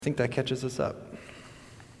I think that catches us up.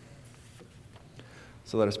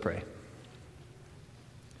 So let us pray.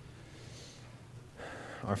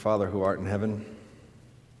 Our Father who art in heaven,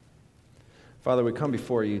 Father, we come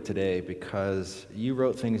before you today because you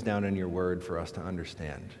wrote things down in your word for us to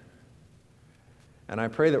understand. And I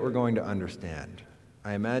pray that we're going to understand.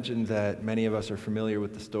 I imagine that many of us are familiar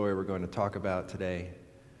with the story we're going to talk about today,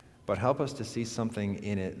 but help us to see something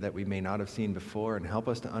in it that we may not have seen before, and help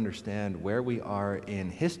us to understand where we are in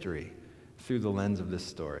history through the lens of this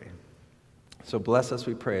story. So bless us,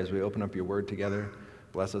 we pray, as we open up your word together.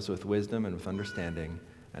 Bless us with wisdom and with understanding,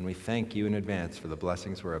 and we thank you in advance for the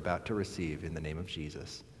blessings we're about to receive in the name of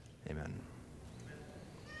Jesus. Amen.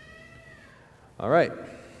 All right.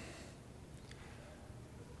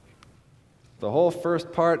 The whole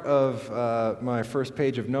first part of my first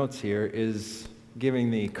page of notes here is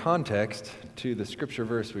giving the context to the scripture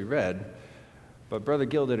verse we read, but Brother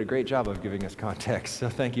Gill did a great job of giving us context, so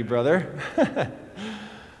thank you, brother.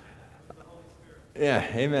 Yeah,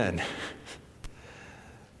 amen.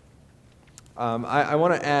 I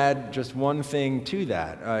want to add just one thing to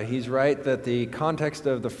that. He's right that the context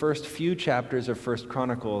of the first few chapters of 1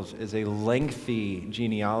 Chronicles is a lengthy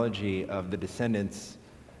genealogy of the descendants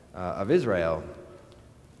of Israel,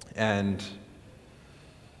 and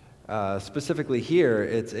specifically here,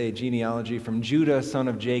 it's a genealogy from Judah, son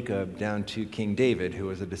of Jacob, down to King David, who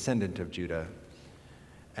was a descendant of Judah.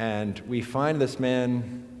 And we find this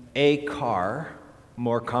man, Achar,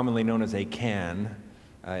 more commonly known as Achan,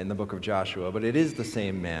 in the book of Joshua, but it is the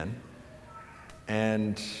same man.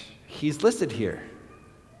 And he's listed here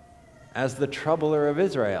as the troubler of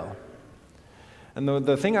Israel. And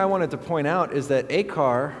the thing I wanted to point out is that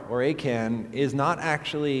Achar, or Achan, is not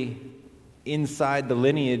actually inside the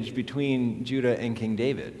lineage between Judah and King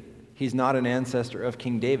David. He's not an ancestor of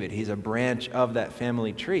King David. He's a branch of that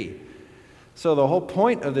family tree. So the whole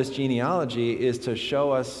point of this genealogy is to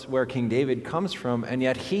show us where King David comes from, and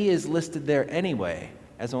yet he is listed there anyway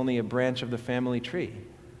as only a branch of the family tree.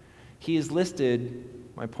 He is listed,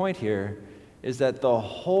 my point here, is that the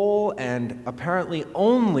whole and apparently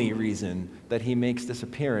only reason that he makes this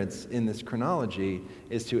appearance in this chronology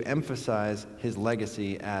is to emphasize his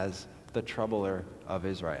legacy as the troubler of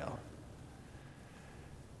Israel.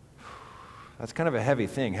 That's kind of a heavy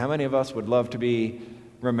thing. How many of us would love to be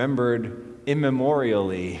remembered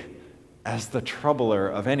immemorially as the troubler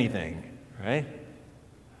of anything, right?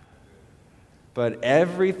 But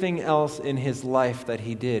everything else in his life that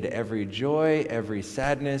he did, every joy, every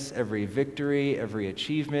sadness, every victory, every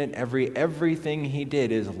achievement, everything he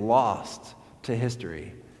did is lost to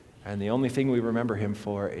history. And the only thing we remember him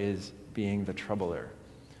for is being the troubler.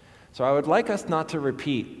 So I would like us not to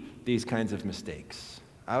repeat these kinds of mistakes.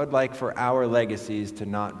 I would like for our legacies to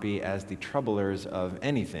not be as the troublers of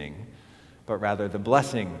anything, but rather the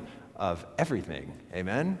blessing of everything.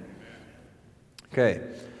 Amen? Okay,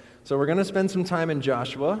 so we're going to spend some time in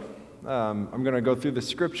Joshua. I'm going to go through the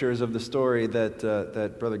scriptures of the story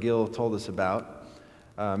that Brother Gill told us about,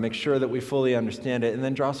 make sure that we fully understand it, and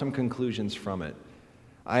then draw some conclusions from it.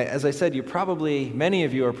 As I said, many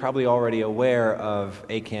of you are probably already aware of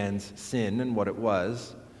Achan's sin and what it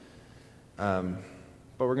was, but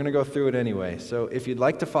we're going to go through it anyway. So if you'd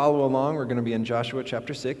like to follow along, we're going to be in Joshua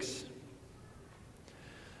chapter 6.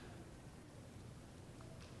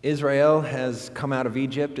 Israel has come out of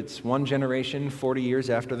Egypt. It's one generation, 40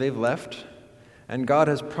 years after they've left, and God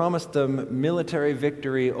has promised them military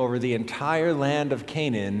victory over the entire land of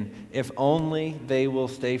Canaan if only they will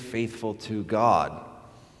stay faithful to God.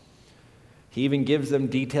 He even gives them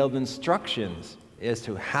detailed instructions as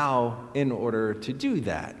to how in order to do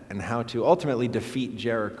that and how to ultimately defeat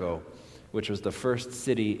Jericho, which was the first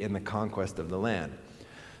city in the conquest of the land.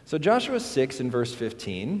 So Joshua 6 in verse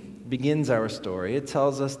 15 begins our story. It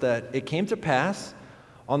tells us that it came to pass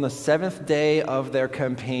on the 7th day of their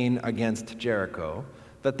campaign against Jericho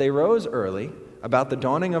that they rose early about the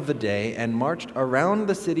dawning of the day and marched around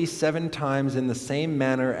the city 7 times in the same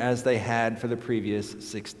manner as they had for the previous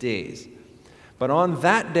 6 days. But on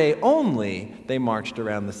that day only, they marched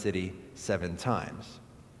around the city 7 times.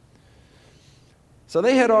 So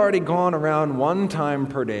they had already gone around 1 time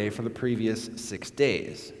per day for the previous 6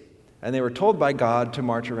 days. And they were told by God to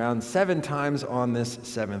march around 7 times on this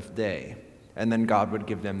 7th day. And then God would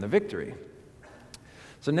give them the victory.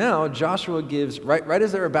 So now Joshua gives, right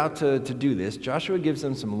as they're about to do this, Joshua gives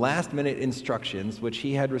them some last-minute instructions which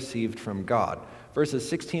he had received from God. Verses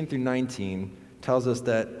 16 through 19 tells us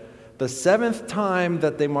that the 7th time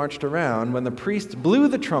that they marched around, when the priests blew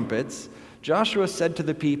the trumpets, Joshua said to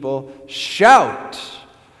the people, "Shout,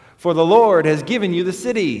 for the Lord has given you the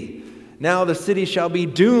city. Now the city shall be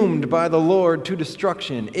doomed by the Lord to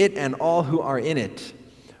destruction, it and all who are in it.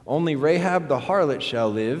 Only Rahab the harlot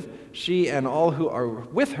shall live, she and all who are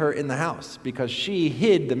with her in the house, because she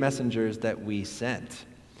hid the messengers that we sent.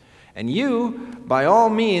 And you, by all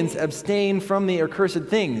means, abstain from the accursed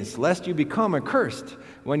things, lest you become accursed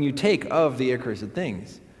when you take of the accursed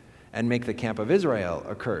things, and make the camp of Israel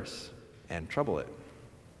a curse, and trouble it.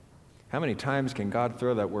 How many times can God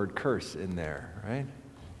throw that word curse in there, right?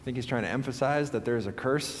 I think he's trying to emphasize that there's a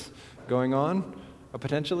curse going on,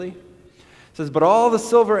 potentially. It says, but all the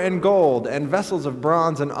silver and gold and vessels of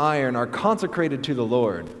bronze and iron are consecrated to the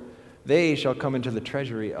Lord. They shall come into the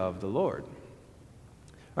treasury of the Lord.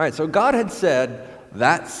 All right, so God had said,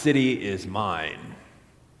 that city is mine.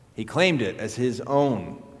 He claimed it as his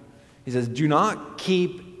own. He says, do not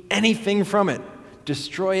keep anything from it.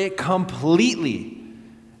 Destroy it completely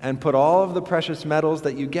and put all of the precious metals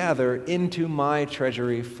that you gather into my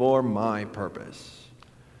treasury for my purpose.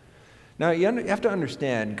 Now, you have to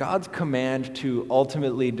understand, God's command to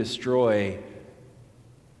ultimately destroy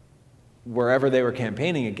wherever they were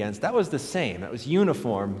campaigning against, that was the same. That was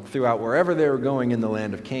uniform throughout wherever they were going in the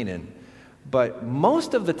land of Canaan. But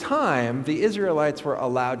most of the time, the Israelites were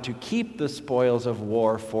allowed to keep the spoils of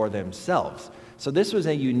war for themselves. So this was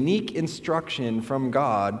a unique instruction from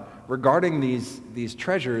God regarding these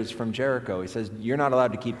treasures from Jericho. He says, you're not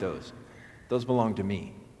allowed to keep those. Those belong to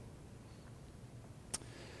me.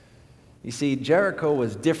 You see, Jericho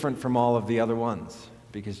was different from all of the other ones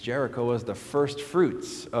because Jericho was the first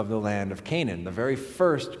fruits of the land of Canaan, the very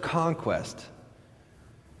first conquest,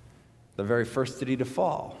 the very first city to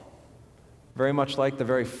fall. Very much like the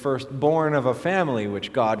very firstborn of a family,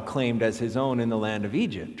 which God claimed as his own in the land of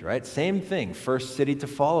Egypt, right? Same thing, first city to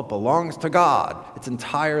fall, it belongs to God. It's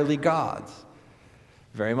entirely God's.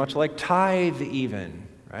 Very much like tithe even,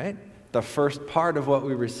 right? The first part of what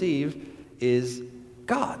we receive is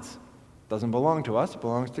God's. Doesn't belong to us, it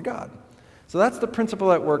belongs to God. So that's the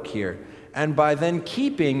principle at work here. And by then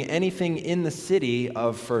keeping anything in the city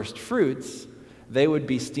of first fruits, they would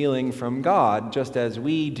be stealing from God just as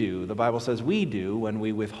we do. The Bible says we do when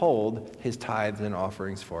we withhold his tithes and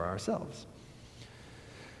offerings for ourselves.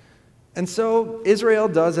 And so Israel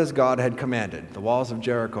does as God had commanded. The walls of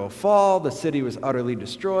Jericho fall, the city was utterly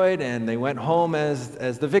destroyed, and they went home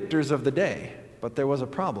as the victors of the day. But there was a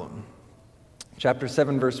problem. Chapter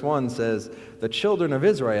 7, verse 1 says, the children of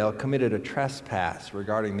Israel committed a trespass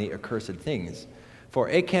regarding the accursed things. For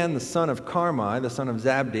Achan, the son of Carmi, the son of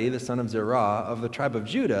Zabdi, the son of Zerah, of the tribe of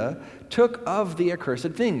Judah, took of the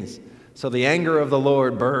accursed things. So the anger of the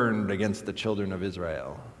Lord burned against the children of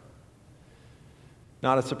Israel.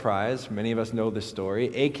 Not a surprise, many of us know this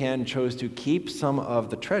story. Achan chose to keep some of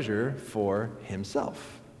the treasure for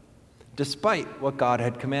himself, despite what God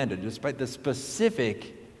had commanded, despite the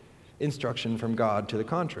specific instruction from God to the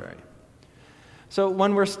contrary. So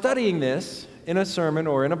when we're studying this in a sermon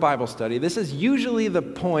or in a Bible study, this is usually the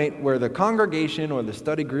point where the congregation or the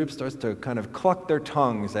study group starts to kind of cluck their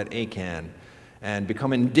tongues at Achan and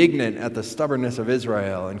become indignant at the stubbornness of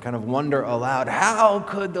Israel and kind of wonder aloud, how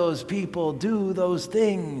could those people do those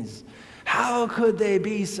things? How could they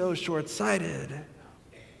be so short-sighted?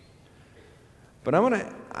 But I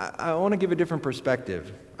want to give a different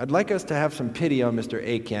perspective. I'd like us to have some pity on Mr.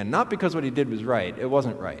 Achan, not because what he did was right. It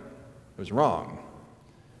wasn't right. It was wrong.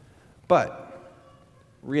 But,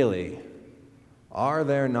 really, are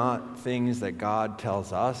there not things that God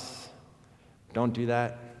tells us? Don't do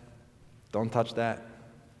that. Don't touch that.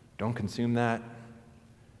 Don't consume that.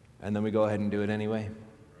 And then we go ahead and do it anyway.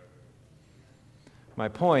 My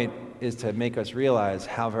point is to make us realize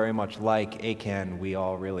how very much like Achan we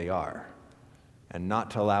all really are. And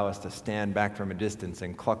not to allow us to stand back from a distance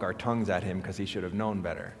and cluck our tongues at him because he should have known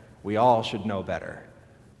better. We all should know better.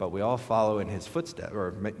 But we all follow in his footsteps,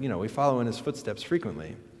 we follow in his footsteps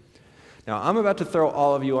frequently. Now, I'm about to throw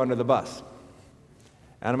all of you under the bus.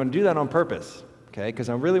 And I'm going to do that on purpose, okay? Because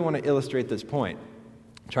I really want to illustrate this point.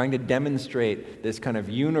 I'm trying to demonstrate this kind of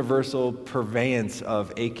universal purveyance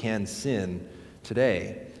of Achan's sin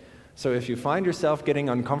today. So if you find yourself getting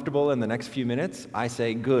uncomfortable in the next few minutes, I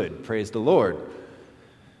say, good, praise the Lord.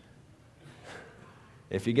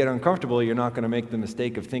 If you get uncomfortable, you're not going to make the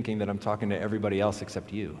mistake of thinking that I'm talking to everybody else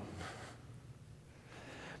except you.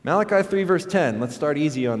 Malachi 3, verse 10, let's start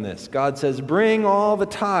easy on this. God says, bring all the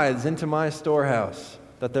tithes into my storehouse,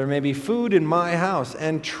 that there may be food in my house,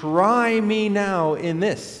 and try me now in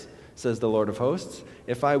this, says the Lord of hosts,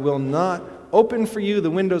 if I will not open for you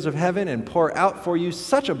the windows of heaven and pour out for you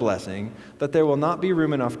such a blessing that there will not be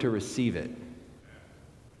room enough to receive it.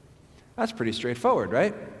 That's pretty straightforward,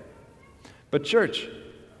 right? But church,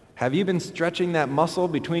 Have you been stretching that muscle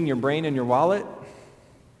between your brain and your wallet?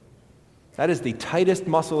 That is the tightest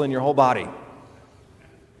muscle in your whole body.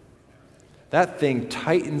 That thing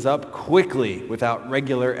tightens up quickly without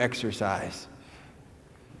regular exercise.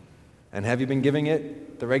 And have you been giving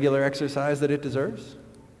it the regular exercise that it deserves?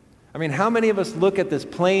 I mean, how many of us look at this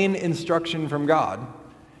plain instruction from God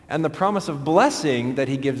and the promise of blessing that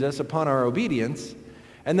He gives us upon our obedience,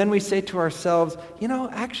 and then we say to ourselves,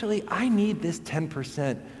 actually, I need this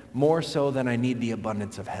 10% more so than I need the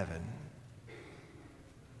abundance of heaven.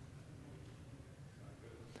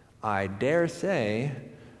 I dare say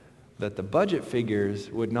that the budget figures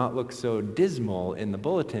would not look so dismal in the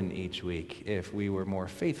bulletin each week if we were more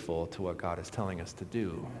faithful to what God is telling us to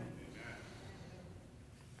do.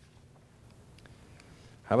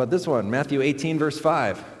 How about this one? Matthew 18, verse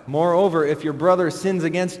 5. Moreover, if your brother sins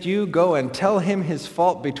against you, go and tell him his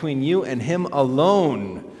fault between you and him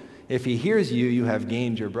alone. If he hears you, you have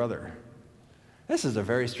gained your brother. This is a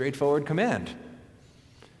very straightforward command.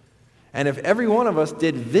 And if every one of us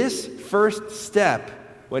did this first step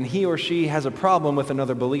when he or she has a problem with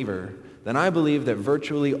another believer, then I believe that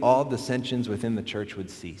virtually all dissensions within the church would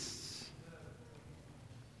cease.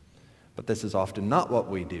 But this is often not what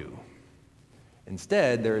we do.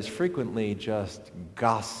 Instead, there is frequently just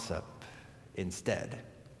gossip instead,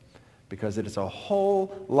 because it is a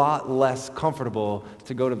whole lot less comfortable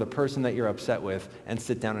to go to the person that you're upset with and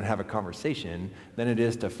sit down and have a conversation than it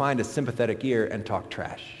is to find a sympathetic ear and talk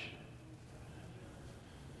trash.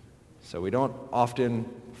 So we don't often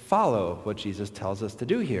follow what Jesus tells us to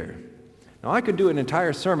do here. Now, I could do an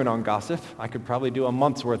entire sermon on gossip. I could probably do a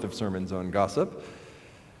month's worth of sermons on gossip.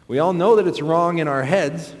 We all know that it's wrong in our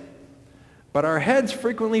heads, but our heads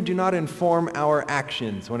frequently do not inform our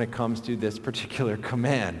actions when it comes to this particular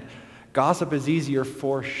command. Gossip is easier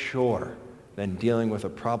for sure than dealing with a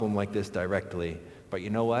problem like this directly. But you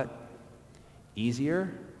know what?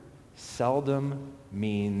 Easier seldom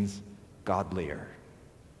means godlier.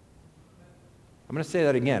 I'm going to say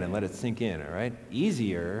that again and let it sink in, all right?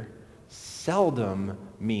 Easier seldom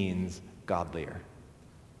means godlier.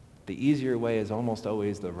 The easier way is almost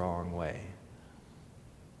always the wrong way.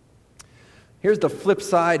 Here's the flip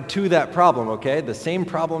side to that problem, okay? The same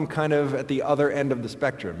problem kind of at the other end of the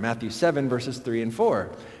spectrum. Matthew 7, verses 3 and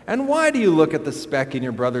 4. And why do you look at the speck in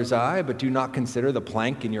your brother's eye, but do not consider the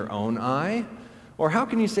plank in your own eye? Or how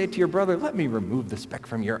can you say to your brother, let me remove the speck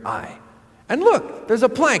from your eye? And look, there's a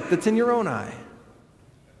plank that's in your own eye.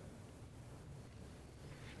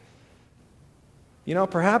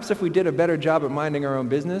 Perhaps if we did a better job at minding our own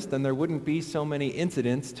business, then there wouldn't be so many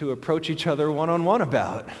incidents to approach each other one-on-one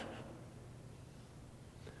about.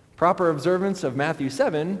 Proper observance of Matthew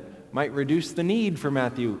 7 might reduce the need for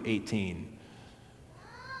Matthew 18.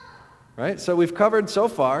 Right? So we've covered so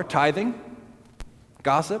far tithing,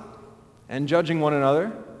 gossip, and judging one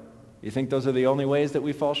another. You think those are the only ways that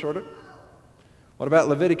we fall short? What about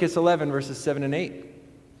Leviticus 11, verses 7 and 8?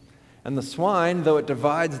 And the swine, though it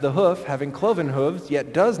divides the hoof, having cloven hooves,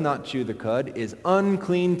 yet does not chew the cud, is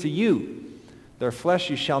unclean to you. Their flesh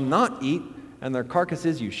you shall not eat, and their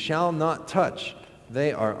carcasses you shall not touch.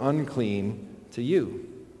 They are unclean to you.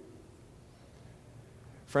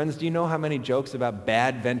 Friends, do you know how many jokes about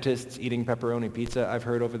bad Adventists eating pepperoni pizza I've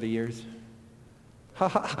heard over the years? Ha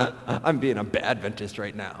ha, I'm being a bad Adventist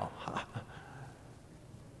right now.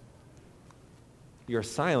 Your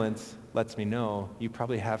silence lets me know you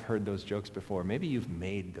probably have heard those jokes before. Maybe you've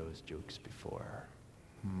made those jokes before.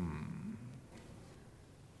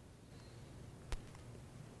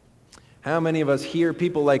 How many of us hear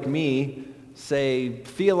people like me say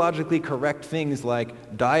theologically correct things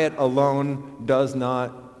like diet alone does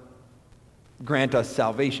not grant us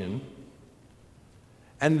salvation,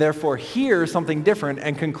 and therefore hear something different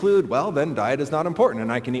and conclude, well, then diet is not important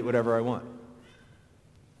and I can eat whatever I want?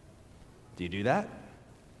 Do you do that?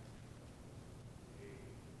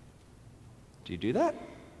 Do you do that?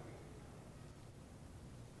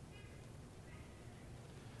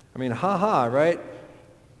 I mean, right?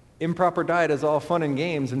 Improper diet is all fun and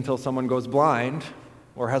games until someone goes blind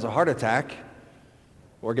or has a heart attack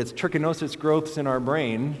or gets trichinosis growths in our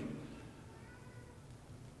brain.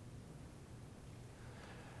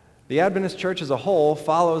 The Adventist Church as a whole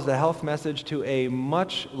follows the health message to a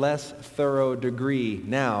much less thorough degree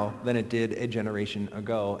now than it did a generation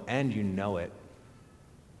ago, and you know it.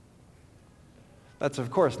 That's,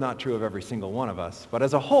 of course, not true of every single one of us, but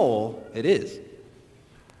as a whole, it is.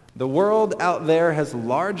 The world out there has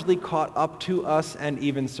largely caught up to us and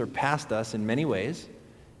even surpassed us in many ways.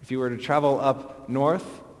 If you were to travel up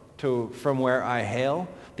north from where I hail,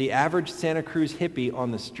 the average Santa Cruz hippie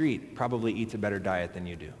on the street probably eats a better diet than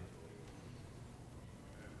you do.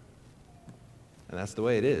 And that's the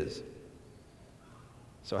way it is.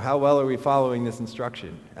 So how well are we following this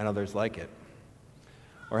instruction and others like it?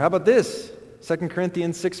 Or how about this? 2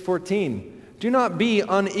 Corinthians 6:14. Do not be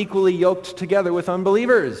unequally yoked together with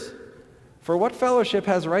unbelievers. For what fellowship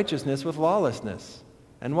has righteousness with lawlessness?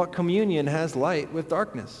 And what communion has light with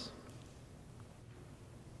darkness?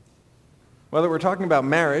 Whether we're talking about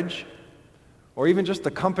marriage, or even just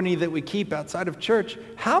the company that we keep outside of church,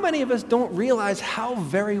 how many of us don't realize how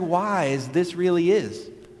very wise this really is?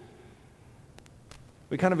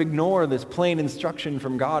 We kind of ignore this plain instruction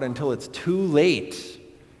from God until it's too late.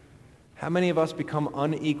 How many of us become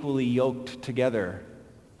unequally yoked together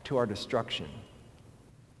to our destruction?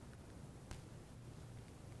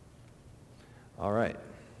 All right.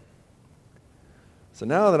 So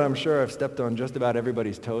now that I'm sure I've stepped on just about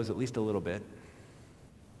everybody's toes, at least a little bit,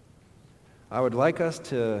 I would like us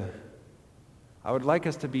to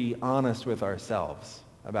be honest with ourselves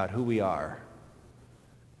about who we are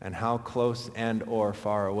and how close and or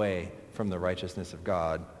far away from the righteousness of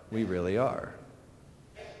God we really are.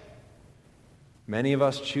 Many of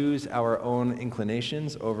us choose our own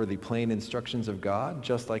inclinations over the plain instructions of God,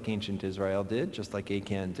 just like ancient Israel did, just like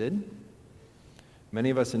Achan did. Many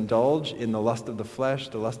of us indulge in the lust of the flesh,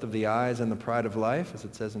 the lust of the eyes, and the pride of life, as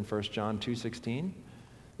it says in 1 John 2:16.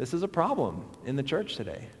 This is a problem in the church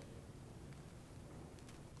today.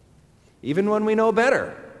 Even when we know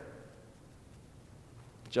better,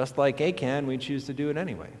 just like Achan, we choose to do it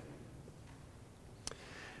anyway.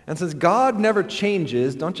 And since God never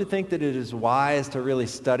changes, don't you think that it is wise to really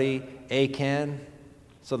study Achan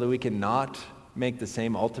so that we can not make the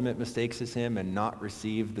same ultimate mistakes as him and not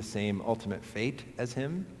receive the same ultimate fate as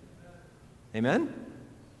him? Amen?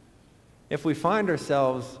 If we find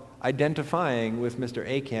ourselves identifying with Mr.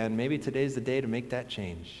 Achan, maybe today's the day to make that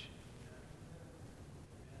change.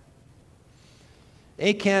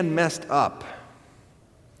 Achan messed up.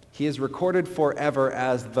 He is recorded forever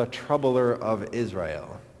as the troubler of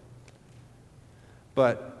Israel.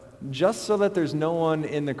 But just so that there's no one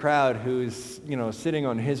in the crowd who's, sitting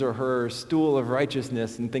on his or her stool of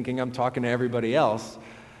righteousness and thinking I'm talking to everybody else,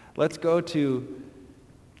 let's go to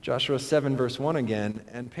Joshua 7 verse 1 again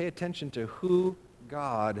and pay attention to who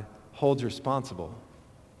God holds responsible.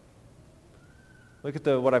 Look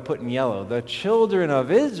at what I put in yellow. The children of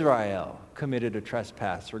Israel committed a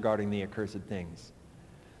trespass regarding the accursed things.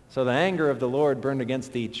 So the anger of the Lord burned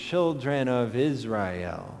against the children of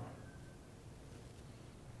Israel.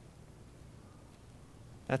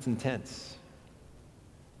 That's intense.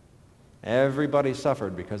 Everybody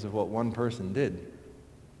suffered because of what one person did.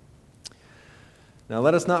 Now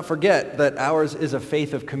let us not forget that ours is a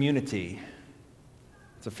faith of community.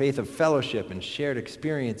 It's a faith of fellowship and shared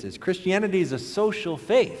experiences. Christianity is a social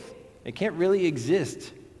faith. It can't really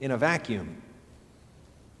exist in a vacuum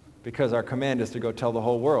because our command is to go tell the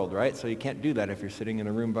whole world, right? So you can't do that if you're sitting in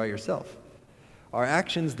a room by yourself. Our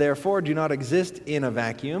actions, therefore, do not exist in a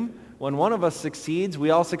vacuum. When one of us succeeds, we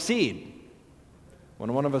all succeed.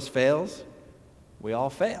 When one of us fails, we all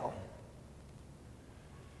fail.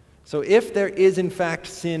 So if there is in fact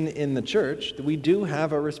sin in the church, we do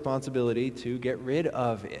have a responsibility to get rid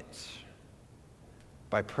of it.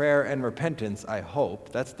 By prayer and repentance, I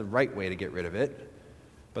hope. That's the right way to get rid of it.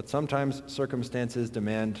 But sometimes circumstances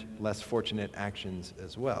demand less fortunate actions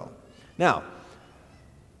as well. Now,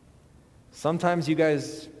 sometimes you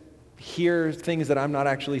guys hear things that I'm not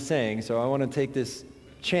actually saying, so I want to take this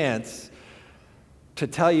chance to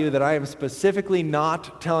tell you that I am specifically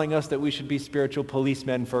not telling us that we should be spiritual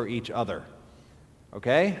policemen for each other.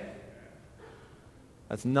 Okay?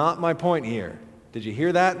 That's not my point here. Did you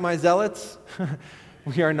hear that, my zealots?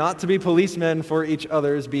 We are not to be policemen for each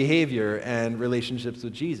other's behavior and relationships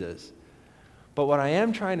with Jesus. But what I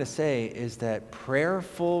am trying to say is that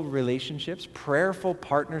prayerful relationships, prayerful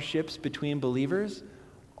partnerships between believers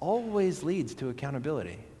always leads to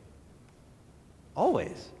accountability.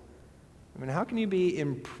 Always. I mean, how can you be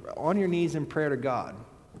on your knees in prayer to God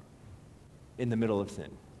in the middle of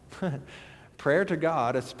sin? Prayer to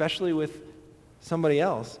God, especially with somebody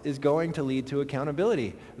else, is going to lead to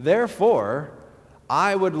accountability. Therefore,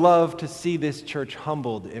 I would love to see this church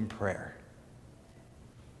humbled in prayer.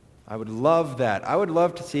 I would love that. I would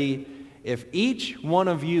love to see if each one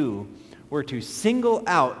of you were to single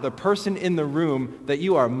out the person in the room that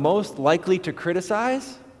you are most likely to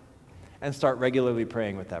criticize and start regularly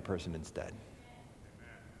praying with that person instead.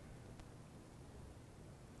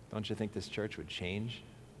 Don't you think this church would change?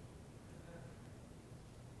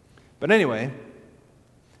 But anyway,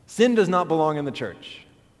 sin does not belong in the church.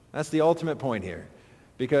 That's the ultimate point here.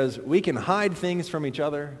 Because we can hide things from each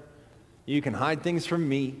other. You can hide things from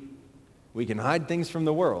me. We can hide things from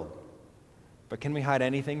the world. But can we hide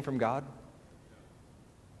anything from God?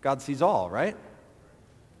 God sees all, right?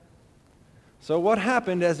 So what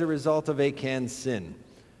happened as a result of Achan's sin?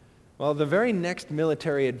 Well, the very next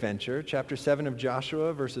military adventure, chapter 7 of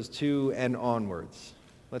Joshua, verses 2 and onwards.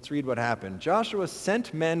 Let's read what happened. Joshua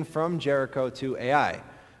sent men from Jericho to Ai,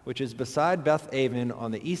 which is beside Beth-aven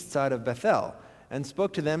on the east side of Bethel, and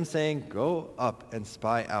spoke to them, saying, "Go up and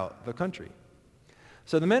spy out the country."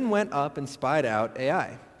 So the men went up and spied out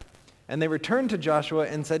Ai. And they returned to Joshua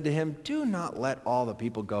and said to him, "Do not let all the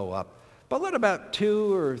people go up, but let about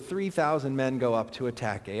 2,000 or 3,000 men go up to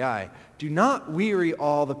attack Ai. Do not weary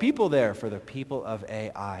all the people there, for the people of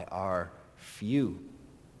Ai are few."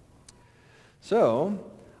 So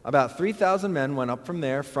about 3,000 men went up from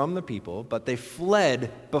there from the people, but they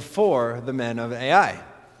fled before the men of Ai.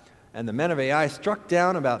 And the men of Ai struck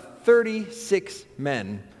down about 36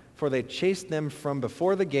 men, for they chased them from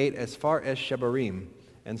before the gate as far as Shebarim,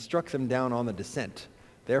 and struck them down on the descent.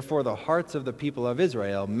 Therefore the hearts of the people of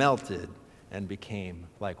Israel melted and became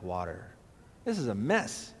like water. This is a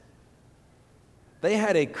mess. They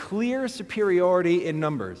had a clear superiority in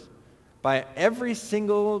numbers. By every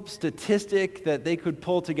single statistic that they could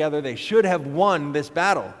pull together, they should have won this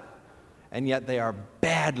battle. And yet they are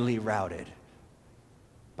badly routed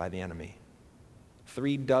by the enemy.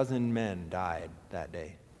 36 men died that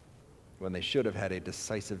day when they should have had a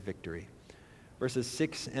decisive victory. Verses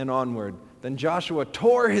 6 and onward. Then Joshua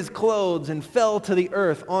tore his clothes and fell to the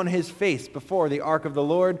earth on his face before the ark of the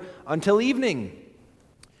Lord until evening,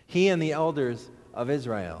 he and the elders of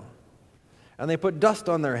Israel. And they put dust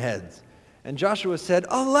on their heads. And Joshua said,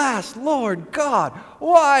 "Alas, Lord God,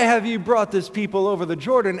 why have you brought this people over the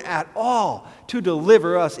Jordan at all to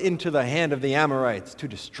deliver us into the hand of the Amorites, to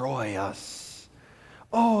destroy us?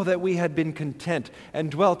 Oh, that we had been content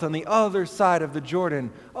and dwelt on the other side of the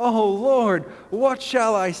Jordan. Oh, Lord, what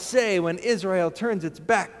shall I say when Israel turns its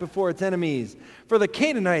back before its enemies? For the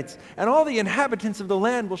Canaanites and all the inhabitants of the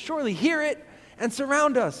land will surely hear it and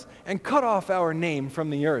surround us and cut off our name from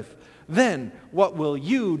the earth. Then what will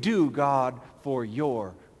you do, God, for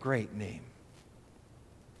your great name?"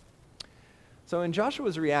 So in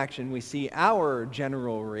Joshua's reaction, we see our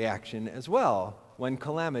general reaction as well when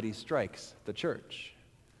calamity strikes the church.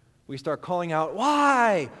 We start calling out,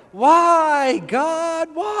 "Why? Why,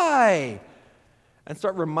 God? Why?" And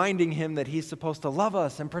start reminding him that he's supposed to love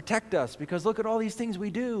us and protect us because look at all these things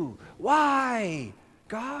we do. Why?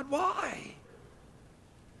 God, why?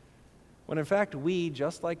 When in fact we,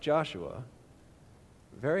 just like Joshua,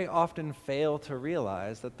 very often fail to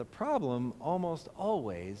realize that the problem almost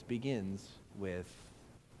always begins with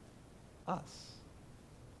us.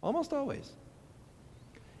 Almost always.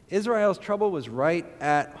 Israel's trouble was right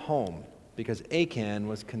at home because Achan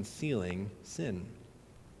was concealing sin.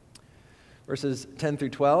 Verses 10 through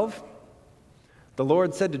 12, the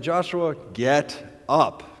Lord said to Joshua, "Get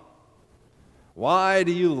up. Why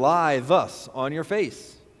do you lie thus on your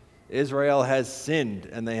face? Israel has sinned,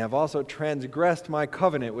 and they have also transgressed my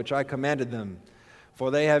covenant which I commanded them.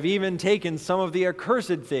 For they have even taken some of the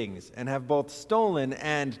accursed things, and have both stolen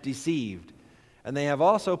and deceived. And they have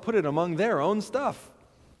also put it among their own stuff.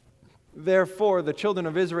 Therefore the children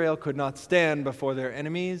of Israel could not stand before their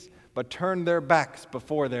enemies, but turned their backs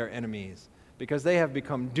before their enemies, because they have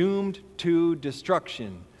become doomed to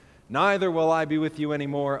destruction. Neither will I be with you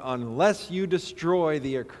anymore unless you destroy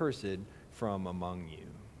the accursed from among you."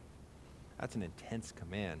 That's an intense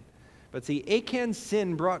command. But see, Achan's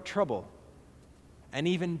sin brought trouble and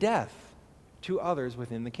even death to others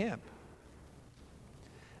within the camp.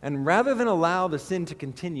 And rather than allow the sin to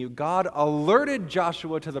continue, God alerted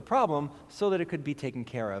Joshua to the problem so that it could be taken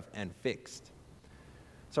care of and fixed.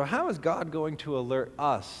 So how is God going to alert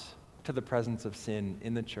us to the presence of sin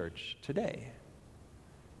in the church today?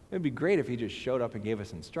 It would be great if he just showed up and gave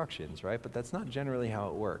us instructions, right? But that's not generally how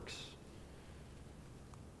it works.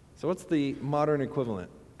 So what's the modern equivalent?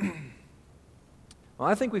 Well,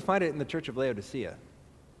 I think we find it in the church of Laodicea,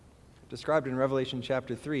 described in Revelation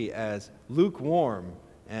chapter 3 as lukewarm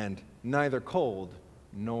and neither cold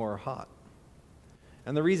nor hot.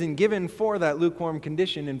 And the reason given for that lukewarm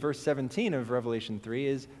condition in verse 17 of Revelation 3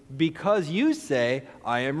 is because you say,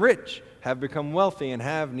 "I am rich, have become wealthy, and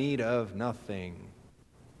have need of nothing."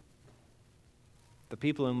 The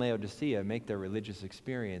people in Laodicea make their religious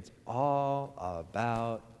experience all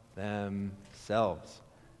about themselves.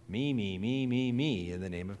 Me, me, me, me, me, in the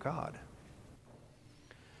name of God.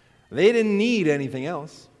 They didn't need anything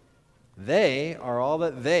else. They are all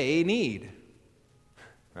that they need,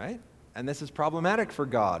 right? And this is problematic for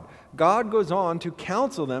God. God goes on to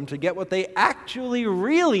counsel them to get what they actually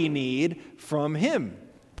really need from Him,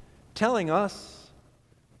 telling us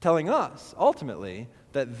telling us, ultimately,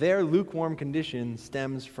 that their lukewarm condition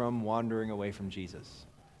stems from wandering away from Jesus.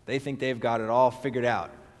 They think they've got it all figured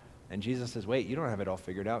out. And Jesus says, wait, you don't have it all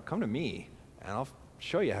figured out. Come to me, and I'll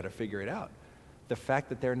show you how to figure it out. The fact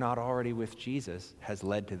that they're not already with Jesus has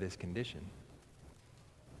led to this condition.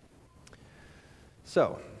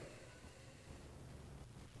 So,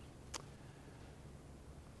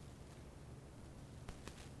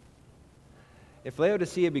 if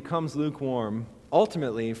Laodicea becomes lukewarm,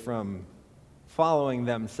 ultimately from following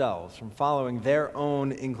themselves, from following their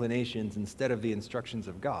own inclinations instead of the instructions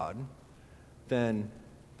of God, then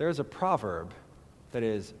there's a proverb that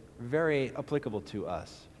is very applicable to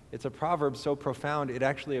us. It's a proverb so profound it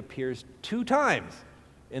actually appears 2 times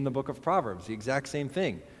in the book of Proverbs, the exact same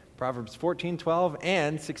thing. Proverbs 14:12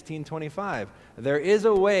 and 16:25. There is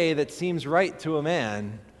a way that seems right to a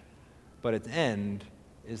man, but its end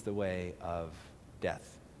is the way of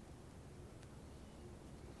death.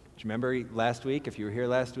 Do you remember last week, if you were here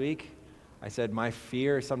last week, I said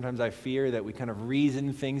sometimes I fear that we kind of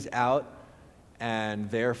reason things out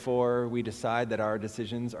and therefore we decide that our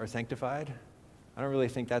decisions are sanctified. I don't really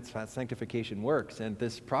think that's how sanctification works. And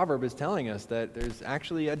this proverb is telling us that there's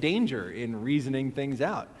actually a danger in reasoning things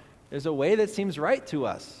out. There's a way that seems right to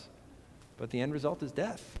us, but the end result is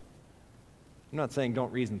death. I'm not saying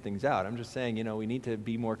don't reason things out. I'm just saying, we need to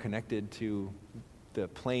be more connected to the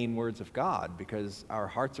plain words of God because our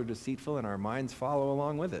hearts are deceitful and our minds follow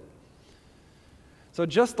along with it. So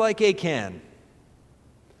just like Achan,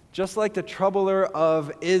 just like the troubler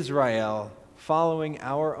of Israel, following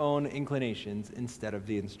our own inclinations instead of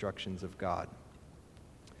the instructions of God.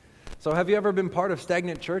 So have you ever been part of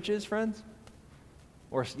stagnant churches, friends?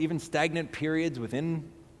 Or even stagnant periods within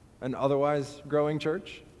an otherwise growing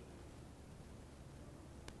church?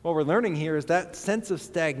 What we're learning here is that sense of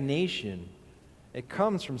stagnation, it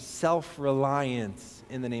comes from self-reliance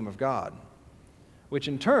in the name of God, which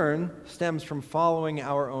in turn stems from following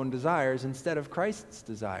our own desires instead of Christ's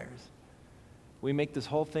desires. We make this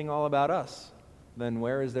whole thing all about us. Then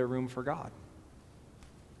where is there room for God?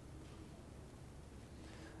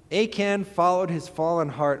 Achan followed his fallen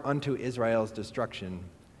heart unto Israel's destruction.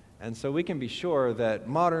 And so we can be sure that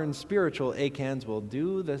modern spiritual Achans will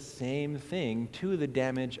do the same thing to the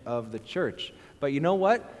damage of the church. But you know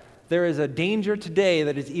what? There is a danger today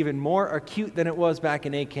that is even more acute than it was back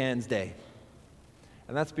in Achan's day.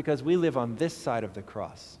 And that's because we live on this side of the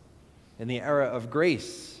cross, in the era of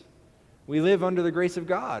grace. We live under the grace of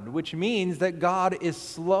God, which means that God is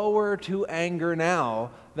slower to anger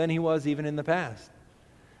now than he was even in the past.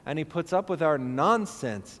 And he puts up with our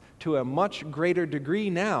nonsense to a much greater degree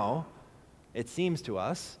now, it seems to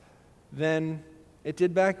us, than it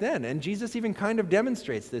did back then. And Jesus even kind of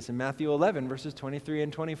demonstrates this in Matthew 11, verses 23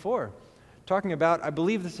 and 24. Talking about, I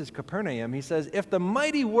believe this is Capernaum, he says, if the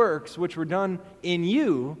mighty works which were done in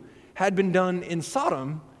you had been done in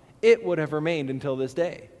Sodom, it would have remained until this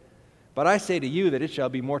day. But I say to you that it shall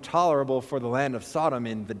be more tolerable for the land of Sodom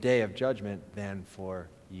in the day of judgment than for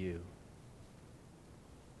you.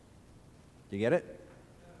 Do you get it?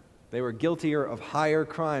 They were guiltier of higher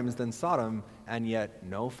crimes than Sodom, and yet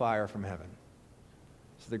no fire from heaven.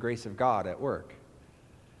 It's the grace of God at work.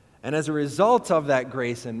 And as a result of that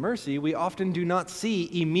grace and mercy, we often do not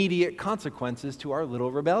see immediate consequences to our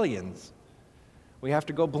little rebellions. We have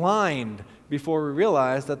to go blind before we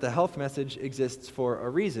realize that the health message exists for a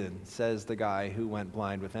reason, says the guy who went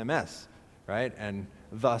blind with MS, right? And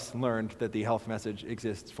thus learned that the health message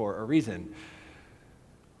exists for a reason.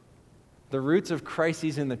 The roots of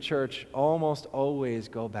crises in the church almost always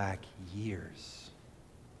go back years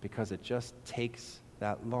because it just takes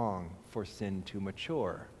that long for sin to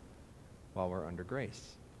mature while we're under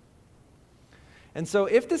grace. And so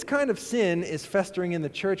if this kind of sin is festering in the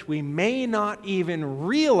church, we may not even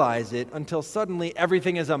realize it until suddenly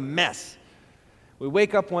everything is a mess. We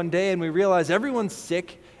wake up one day and we realize everyone's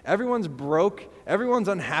sick, everyone's broke, everyone's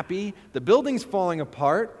unhappy, the building's falling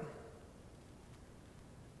apart.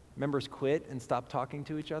 Members quit and stop talking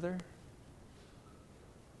to each other,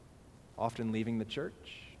 often leaving the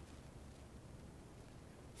church.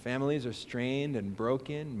 Families are strained and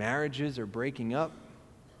broken. Marriages are breaking up.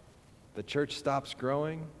 The church stops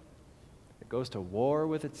growing. It goes to war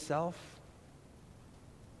with itself.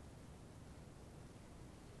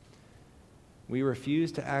 We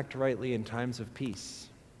refuse to act rightly in times of peace.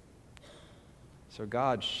 So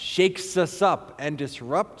God shakes us up and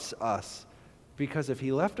disrupts us, because if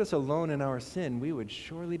he left us alone in our sin, we would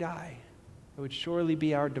surely die. It would surely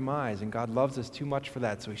be our demise, and God loves us too much for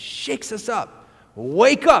that. So he shakes us up.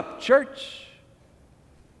 Wake up, church.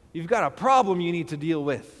 You've got a problem you need to deal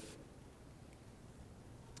with.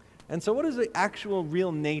 And so what is the actual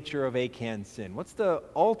real nature of Achan's sin? What's the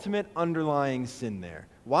ultimate underlying sin there?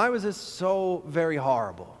 Why was this so very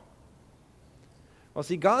horrible? Well,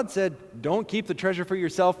 see, God said, don't keep the treasure for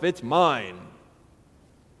yourself, it's mine.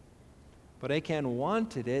 But Achan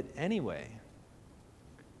wanted it anyway.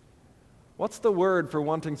 What's the word for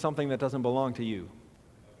wanting something that doesn't belong to you?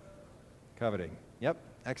 Coveting. Yep,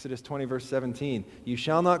 Exodus 20, verse 17. You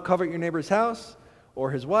shall not covet your neighbor's house, or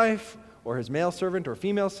his wife, or his male servant or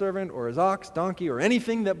female servant, or his ox, donkey, or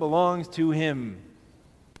anything that belongs to him.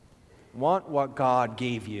 Want what God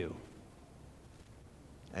gave you.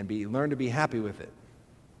 And learn to be happy with it.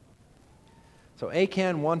 So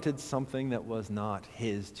Achan wanted something that was not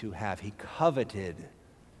his to have. He coveted.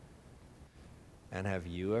 And have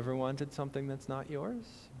you ever wanted something that's not yours?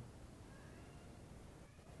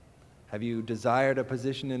 Have you desired a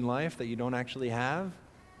position in life that you don't actually have?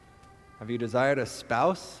 Have you desired a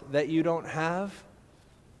spouse that you don't have?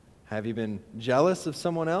 Have you been jealous of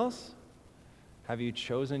someone else? Have you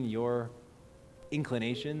chosen your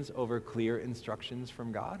inclinations over clear instructions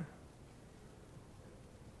from God?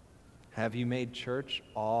 Have you made church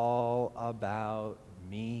all about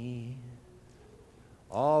me?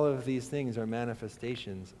 All of these things are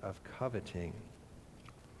manifestations of coveting.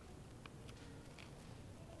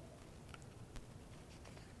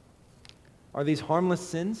 Are these harmless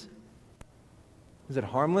sins? Is it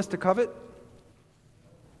harmless to covet?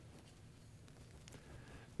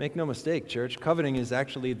 Make no mistake, church, coveting is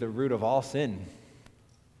actually the root of all sin.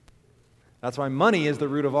 That's why money is the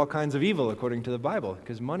root of all kinds of evil, according to the Bible,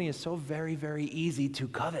 because money is so very, very easy to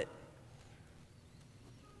covet.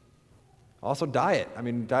 Also, diet.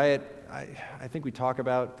 I think we talk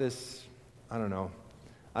about this, I don't know.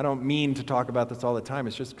 I don't mean to talk about this all the time.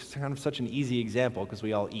 It's just kind of such an easy example because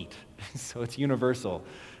we all eat. So it's universal.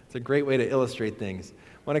 It's a great way to illustrate things.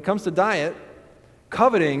 When it comes to diet,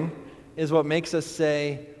 coveting is what makes us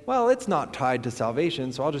say, well, it's not tied to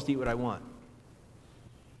salvation, so I'll just eat what I want.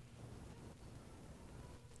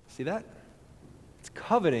 See that? It's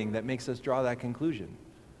coveting that makes us draw that conclusion.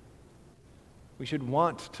 We should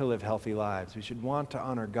want to live healthy lives. We should want to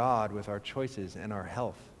honor God with our choices and our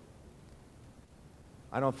health.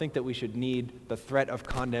 I don't think that we should need the threat of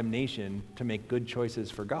condemnation to make good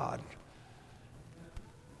choices for God.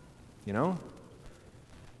 You know?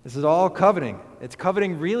 This is all coveting. It's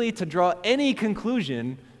coveting really to draw any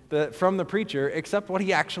conclusion from the preacher except what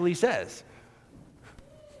he actually says.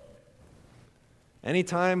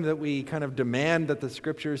 Anytime that we kind of demand that the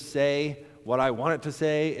scriptures say what I want it to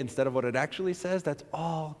say instead of what it actually says, that's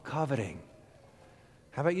all coveting.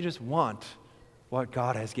 How about you just want what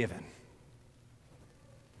God has given?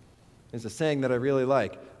 There's a saying that I really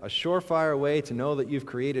like. A surefire way to know that you've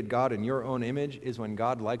created God in your own image is when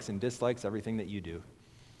God likes and dislikes everything that you do.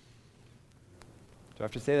 Do I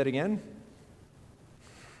have to say that again?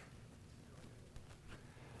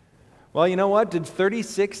 Well, you know what? Did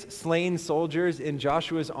 36 slain soldiers in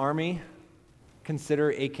Joshua's army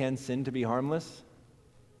consider Achan's sin to be harmless?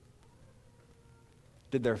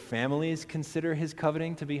 Did their families consider his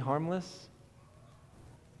coveting to be harmless?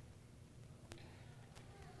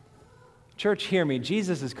 Church, hear me.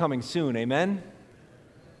 Jesus is coming soon, amen?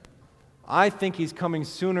 I think he's coming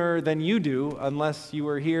sooner than you do, unless you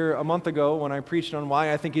were here a month ago when I preached on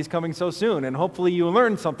why I think he's coming so soon. And hopefully you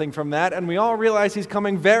learned something from that, and we all realize he's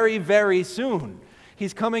coming very, very soon.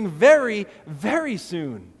 He's coming very, very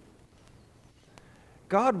soon.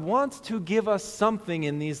 God wants to give us something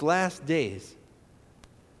in these last days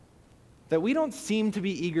that we don't seem to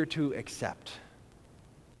be eager to accept.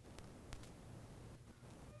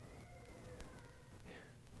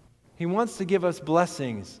 He wants to give us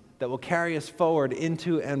blessings that will carry us forward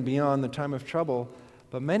into and beyond the time of trouble,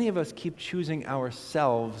 but many of us keep choosing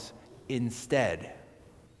ourselves instead,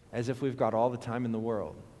 as if we've got all the time in the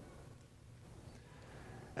world.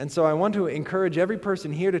 And so I want to encourage every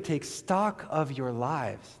person here to take stock of your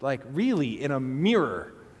lives, like really in a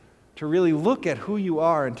mirror, to really look at who you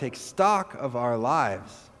are and take stock of our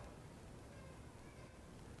lives.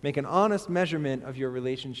 Make an honest measurement of your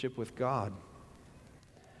relationship with God.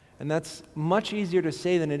 And that's much easier to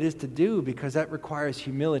say than it is to do, because that requires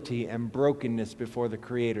humility and brokenness before the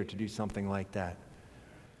Creator to do something like that.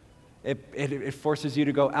 It forces you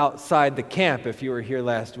to go outside the camp, if you were here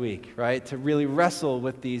last week, right? To really wrestle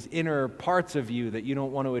with these inner parts of you that you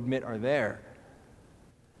don't want to admit are there.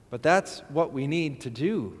 But that's what we need to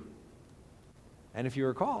do. And if you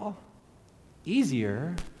recall,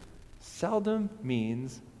 easier seldom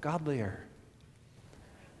means godlier.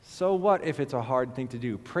 So what if it's a hard thing to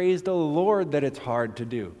do? Praise the Lord that it's hard to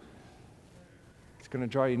do. It's going to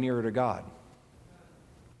draw you nearer to God.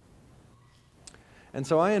 And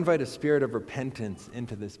so I invite a spirit of repentance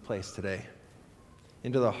into this place today,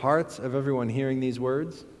 into the hearts of everyone hearing these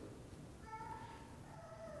words.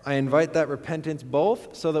 I invite that repentance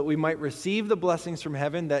both so that we might receive the blessings from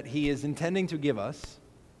heaven that He is intending to give us,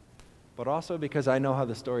 but also because I know how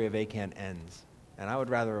the story of Achan ends, and I would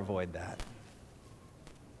rather avoid that.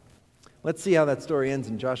 Let's see how that story ends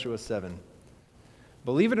in Joshua 7.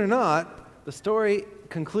 Believe it or not, the story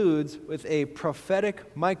concludes with a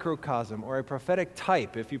prophetic microcosm, or a prophetic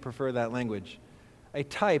type, if you prefer that language, a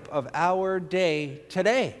type of our day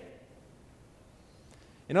today.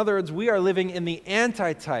 In other words, we are living in the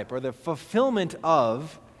antitype, or the fulfillment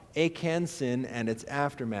of Achan's sin and its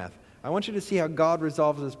aftermath. I want you to see how God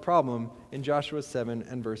resolves this problem in Joshua 7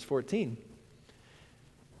 and verse 14.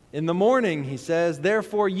 In the morning, he says,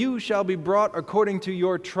 therefore you shall be brought according to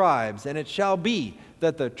your tribes, and it shall be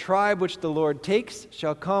that the tribe which the Lord takes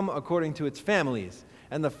shall come according to its families,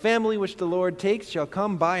 and the family which the Lord takes shall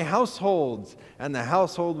come by households, and the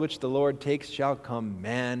household which the Lord takes shall come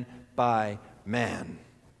man by man.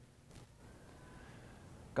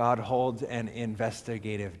 God holds an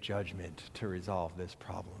investigative judgment to resolve this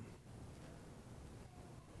problem.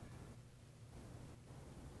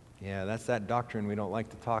 Yeah, that's that doctrine we don't like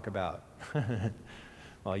to talk about.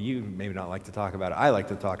 Well, you maybe not like to talk about it. I like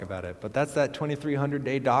to talk about it. But that's that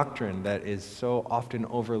 2300-day doctrine that is so often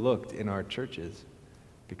overlooked in our churches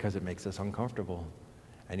because it makes us uncomfortable.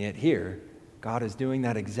 And yet here, God is doing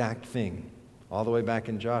that exact thing all the way back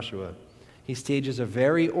in Joshua. He stages a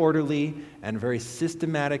very orderly and very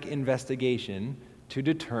systematic investigation to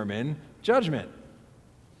determine judgment.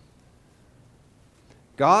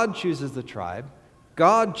 God chooses the tribe,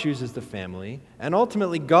 God chooses the family, and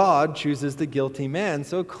ultimately God chooses the guilty man.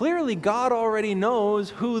 So clearly God already knows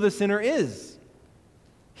who the sinner is.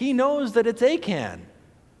 He knows that it's Achan.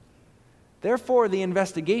 Therefore, the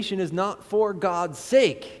investigation is not for God's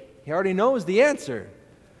sake. He already knows the answer,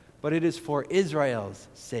 but it is for Israel's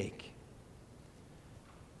sake.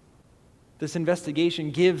 This investigation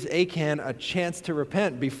gives Achan a chance to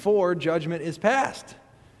repent before judgment is passed.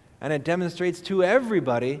 And it demonstrates to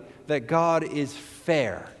everybody that God is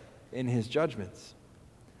fair in His judgments.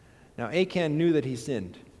 Now, Achan knew that he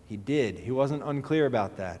sinned. He did. He wasn't unclear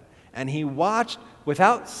about that. And he watched,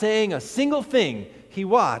 without saying a single thing, he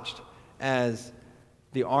watched as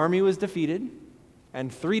the army was defeated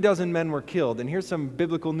and 36 men were killed. And here's some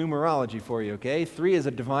biblical numerology for you, okay? 3 is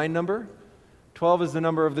a divine number. 12 is the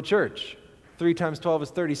number of the church. 3 times 12 is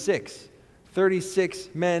 36. 36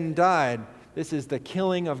 men died. This is the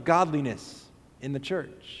killing of godliness in the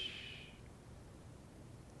church.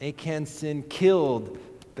 Achan's sin killed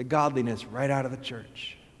the godliness right out of the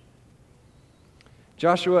church.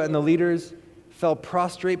 Joshua and the leaders fell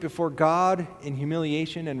prostrate before God in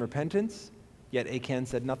humiliation and repentance, yet Achan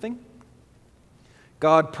said nothing.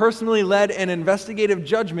 God personally led an investigative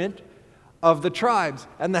judgment of the tribes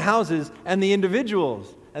and the houses and the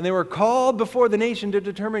individuals, and they were called before the nation to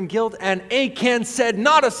determine guilt, and Achan said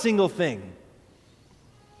not a single thing.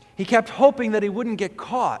 He kept hoping that he wouldn't get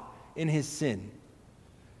caught in his sin.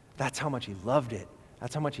 That's how much he loved it.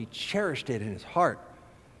 That's how much he cherished it in his heart.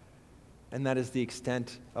 And that is the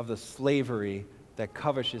extent of the slavery that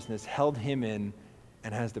covetousness held him in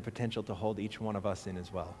and has the potential to hold each one of us in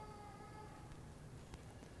as well.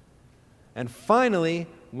 And finally,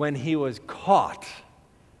 when he was caught,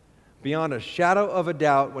 beyond a shadow of a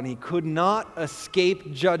doubt, when he could not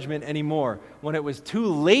escape judgment anymore, when it was too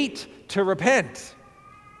late to repent,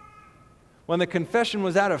 when the confession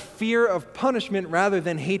was out of fear of punishment rather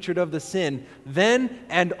than hatred of the sin, then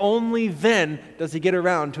and only then does he get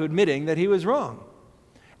around to admitting that he was wrong.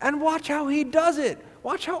 And watch how he does it.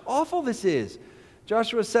 Watch how awful this is.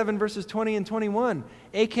 Joshua 7 verses 20 and 21.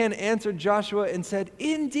 Achan answered Joshua and said,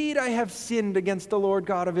 "Indeed I have sinned against the Lord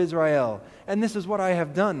God of Israel, and this is what I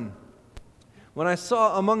have done. When I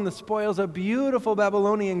saw among the spoils a beautiful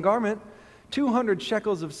Babylonian garment, 200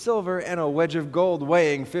 shekels of silver and a wedge of gold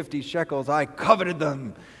weighing 50 shekels, I coveted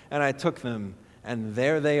them, and I took them, and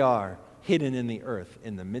there they are, hidden in the earth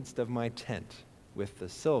in the midst of my tent, with the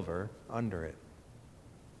silver under it."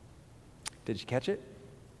 Did you catch it?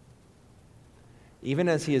 Even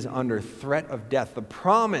as he is under threat of death, the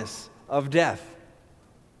promise of death,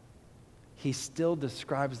 he still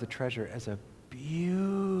describes the treasure as a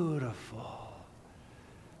beautiful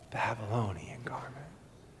Babylonian garment.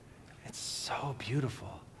 It's so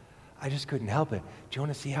beautiful. I just couldn't help it. Do you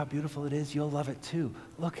want to see how beautiful it is? You'll love it too.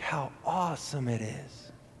 Look how awesome it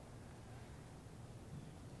is.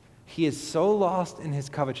 He is so lost in his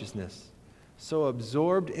covetousness, so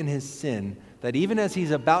absorbed in his sin, that even as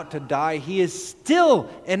he's about to die, he is still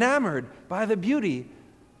enamored by the beauty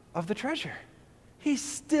of the treasure. He's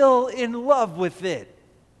still in love with it.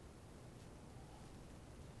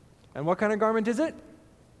 And what kind of garment is it?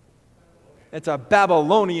 It's a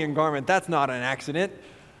Babylonian garment. That's not an accident.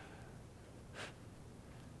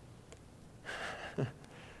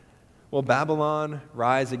 Will Babylon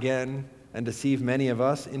rise again and deceive many of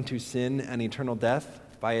us into sin and eternal death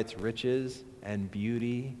by its riches and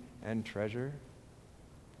beauty and treasure?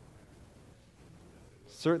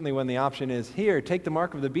 Certainly when the option is, here, take the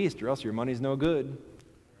mark of the beast or else your money's no good.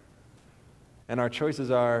 And our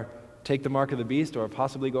choices are, take the mark of the beast or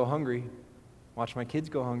possibly go hungry. Watch my kids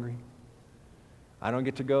go hungry. I don't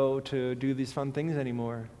get to go to do these fun things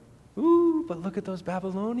anymore. Ooh, but look at those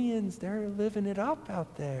Babylonians. They're living it up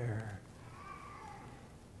out there.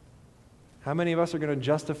 How many of us are going to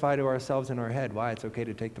justify to ourselves in our head why it's okay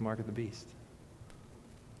to take the mark of the beast?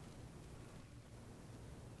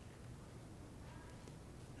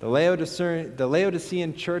 The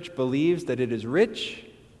Laodicean church believes that it is rich,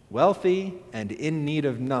 wealthy, and in need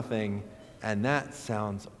of nothing, and that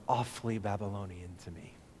sounds awfully Babylonian to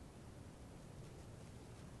me.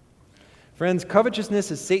 Friends, covetousness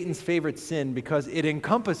is Satan's favorite sin because it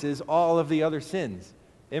encompasses all of the other sins.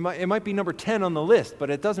 It might be number 10 on the list, but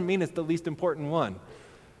it doesn't mean it's the least important one.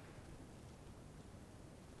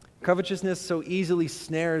 Covetousness so easily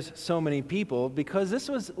snares so many people because this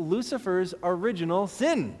was Lucifer's original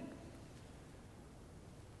sin.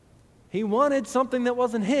 He wanted something that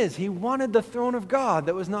wasn't his. He wanted the throne of God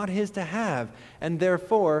that was not his to have. And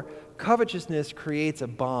therefore, covetousness creates a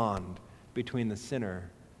bond between the sinner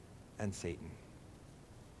and Satan.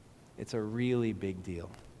 It's a really big deal.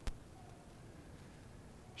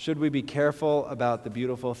 Should we be careful about the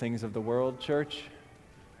beautiful things of the world, church?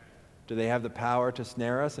 Do they have the power to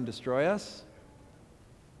snare us and destroy us?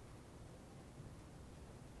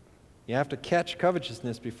 You have to catch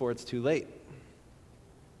covetousness before it's too late.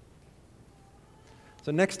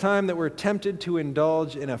 So next time that we're tempted to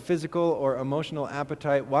indulge in a physical or emotional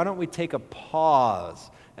appetite, why don't we take a pause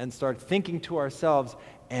and start thinking to ourselves,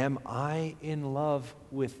 am I in love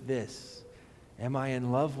with this? Am I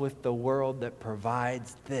in love with the world that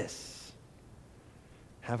provides this?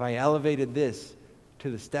 Have I elevated this to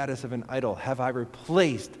the status of an idol? Have I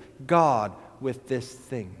replaced God with this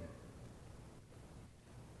thing?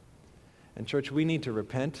 And church, we need to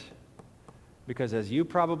repent because as you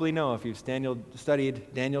probably know if you've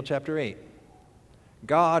studied Daniel chapter 8,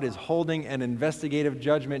 God is holding an investigative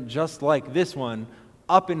judgment just like this one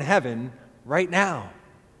up in heaven right now.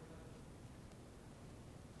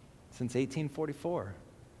 Since 1844.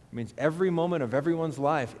 It means every moment of everyone's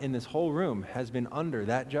life in this whole room has been under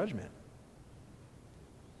that judgment.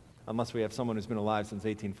 Unless we have someone who's been alive since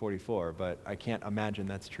 1844, but I can't imagine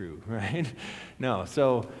that's true, right? No,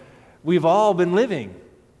 so we've all been living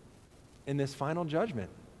in this final judgment.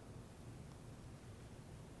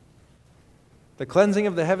 The cleansing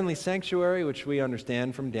of the heavenly sanctuary, which we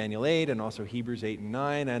understand from Daniel 8 and also Hebrews 8 and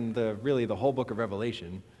 9 and really the whole book of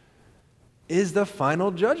Revelation, is the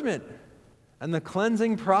final judgment. And the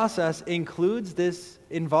cleansing process involves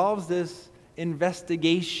this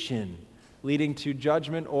investigation leading to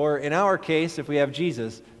judgment, or in our case, if we have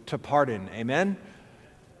Jesus, to pardon. Amen?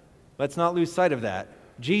 Let's not lose sight of that.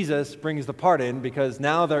 Jesus brings the pardon because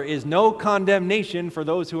now there is no condemnation for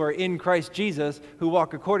those who are in Christ Jesus who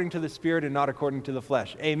walk according to the Spirit and not according to the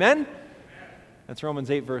flesh. Amen? That's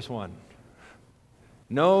Romans 8, verse 1.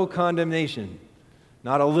 No condemnation.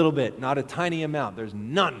 Not a little bit, not a tiny amount. There's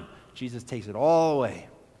none. Jesus takes it all away.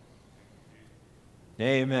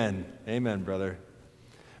 Amen. Amen, brother.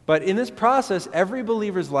 But in this process, every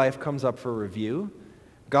believer's life comes up for review.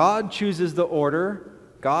 God chooses the order.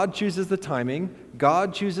 God chooses the timing.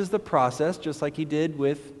 God chooses the process, just like he did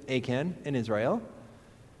with Achan in Israel.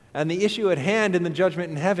 And the issue at hand in the judgment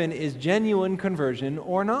in heaven is genuine conversion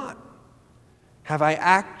or not. Have I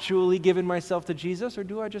actually given myself to Jesus, or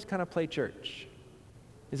do I just kind of play church?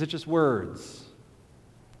 Is it just words?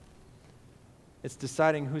 It's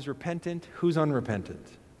deciding who's repentant, who's unrepentant.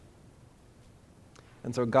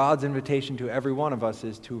 And so God's invitation to every one of us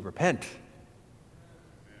is to repent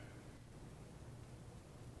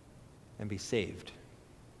and be saved.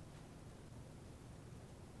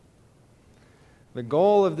 The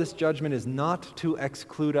goal of this judgment is not to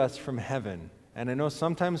exclude us from heaven. And I know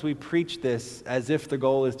sometimes we preach this as if the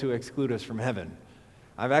goal is to exclude us from heaven.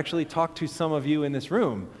 I've actually talked to some of you in this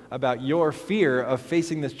room about your fear of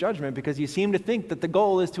facing this judgment because you seem to think that the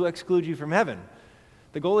goal is to exclude you from heaven.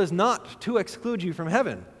 The goal is not to exclude you from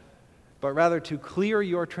heaven, but rather to clear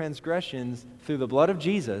your transgressions through the blood of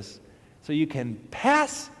Jesus so you can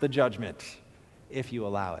pass the judgment if you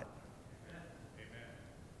allow it.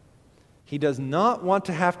 He does not want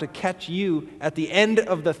to have to catch you at the end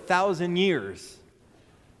of the 1,000 years,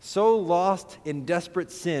 so lost in desperate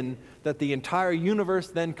sin that the entire universe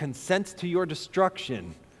then consents to your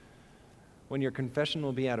destruction, when your confession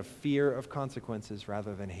will be out of fear of consequences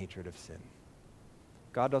rather than hatred of sin.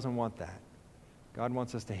 God doesn't want that. God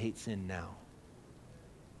wants us to hate sin now.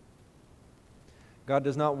 God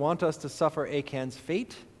does not want us to suffer Achan's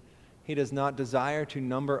fate. He does not desire to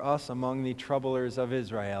number us among the troublers of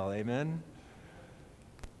Israel. Amen?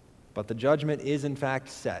 But the judgment is in fact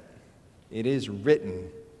set. It is written.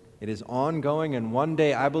 It is ongoing, and one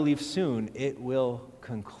day, I believe soon, it will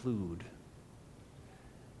conclude.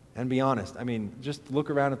 And be honest, just look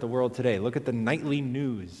around at the world today. Look at the nightly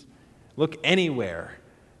news. Look anywhere.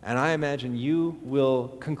 And I imagine you will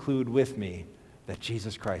conclude with me that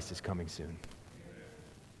Jesus Christ is coming soon.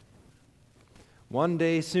 One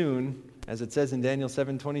day soon, as it says in Daniel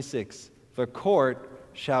 7:26, the court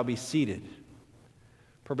shall be seated.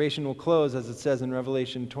 Probation will close, as it says in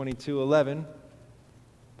Revelation 22:11.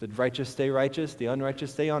 The righteous stay righteous, the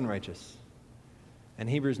unrighteous stay unrighteous. And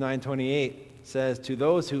Hebrews 9:28 says, to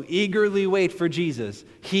those who eagerly wait for Jesus,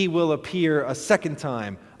 he will appear a second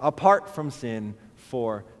time, apart from sin,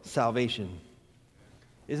 for salvation.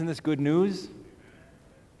 Isn't this good news?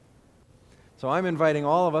 So I'm inviting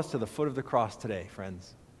all of us to the foot of the cross today,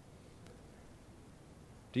 friends.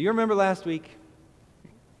 Do you remember last week?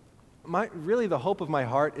 Really, the hope of my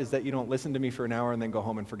heart is that you don't listen to me for an hour and then go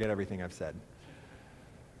home and forget everything I've said.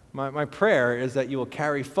 My prayer is that you will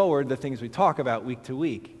carry forward the things we talk about week to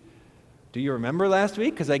week. Do you remember last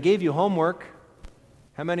week? Because I gave you homework.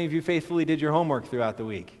 How many of you faithfully did your homework throughout the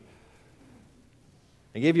week?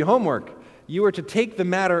 I gave you homework. You were to take the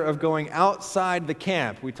matter of going outside the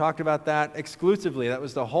camp. We talked about that exclusively. That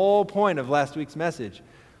was the whole point of last week's message.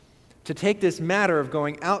 To take this matter of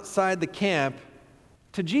going outside the camp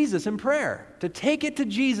to Jesus in prayer. To take it to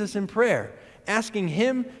Jesus in prayer. Asking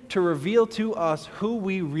Him to reveal to us who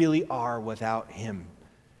we really are without Him.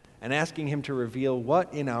 And asking Him to reveal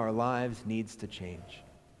what in our lives needs to change.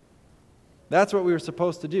 That's what we were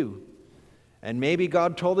supposed to do. And maybe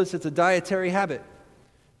God told us it's a dietary habit.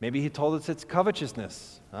 Maybe He told us it's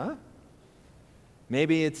covetousness.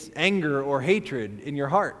 Maybe it's anger or hatred in your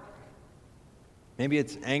heart. Maybe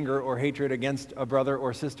it's anger or hatred against a brother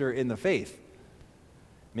or sister in the faith.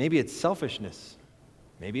 Maybe it's selfishness.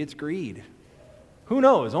 Maybe it's greed. Who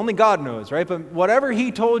knows? Only God knows, right? But whatever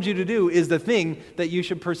He told you to do is the thing that you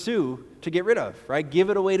should pursue to get rid of, right? Give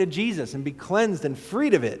it away to Jesus and be cleansed and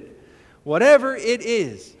freed of it. Whatever it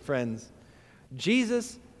is, friends,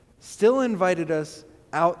 Jesus still invited us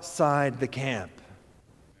outside the camp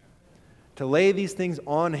to lay these things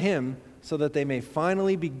on Him so that they may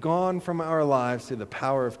finally be gone from our lives through the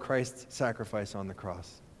power of Christ's sacrifice on the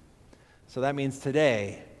cross. So that means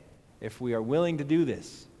today, if we are willing to do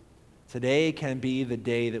this, today can be the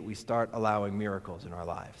day that we start allowing miracles in our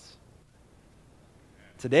lives.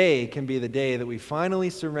 Today can be the day that we finally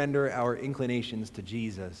surrender our inclinations to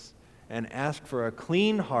Jesus and ask for a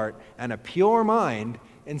clean heart and a pure mind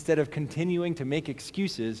instead of continuing to make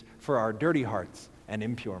excuses for our dirty hearts and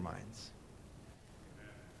impure minds.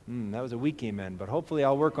 That was a weak amen, but hopefully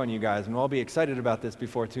I'll work on you guys and we'll all be excited about this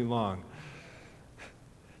before too long.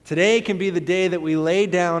 Today can be the day that we lay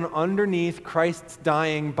down underneath Christ's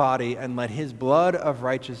dying body and let His blood of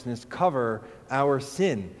righteousness cover our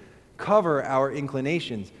sin, cover our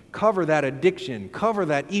inclinations, cover that addiction, cover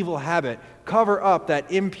that evil habit, cover up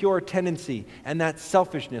that impure tendency and that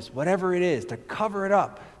selfishness, whatever it is, to cover it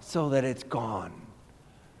up so that it's gone.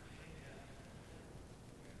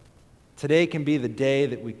 Today can be the day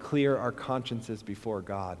that we clear our consciences before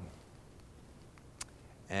God.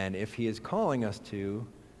 And if He is calling us to,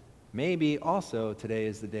 maybe also today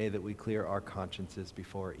is the day that we clear our consciences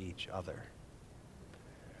before each other.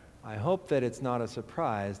 I hope that it's not a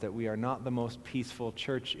surprise that we are not the most peaceful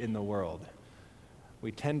church in the world.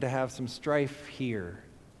 We tend to have some strife here,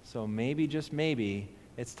 so maybe, just maybe,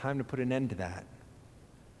 it's time to put an end to that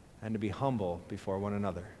and to be humble before one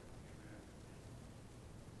another.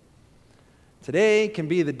 Today can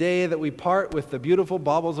be the day that we part with the beautiful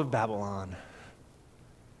baubles of Babylon,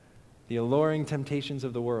 the alluring temptations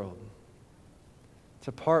of the world,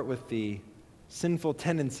 to part with the sinful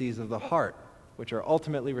tendencies of the heart, which are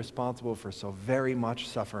ultimately responsible for so very much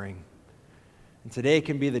suffering. And today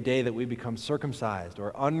can be the day that we become circumcised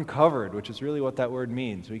or uncovered, which is really what that word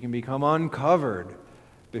means. We can become uncovered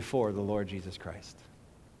before the Lord Jesus Christ.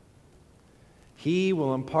 He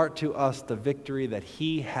will impart to us the victory that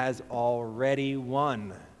He has already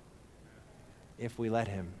won if we let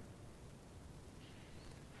Him.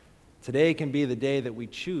 Today can be the day that we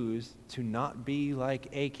choose to not be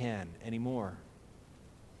like Achan anymore.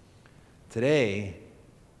 Today,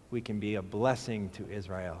 we can be a blessing to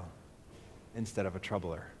Israel instead of a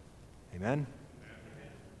troubler. Amen?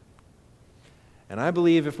 And I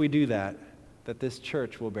believe if we do that, that this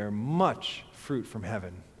church will bear much fruit from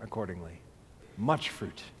heaven accordingly. Much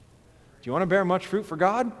fruit. Do you want to bear much fruit for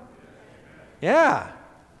God? Yeah.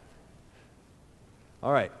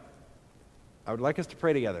 All right. I would like us to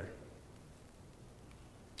pray together.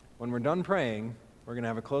 When we're done praying, we're going to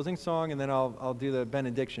have a closing song, and then I'll do the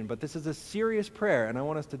benediction. But this is a serious prayer, and I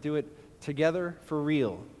want us to do it together for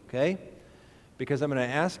real, okay? Because I'm going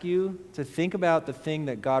to ask you to think about the thing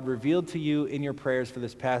that God revealed to you in your prayers for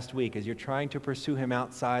this past week as you're trying to pursue Him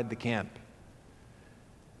outside the camp.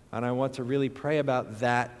 And I want to really pray about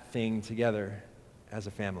that thing together as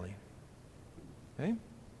a family. Okay?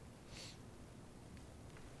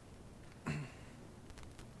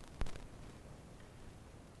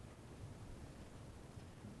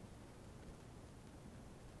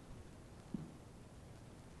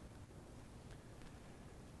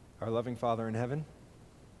 Our loving Father in heaven,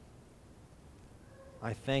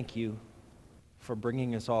 I thank you for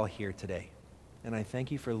bringing us all here today. And I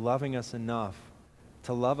thank you for loving us enough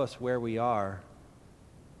to love us where we are,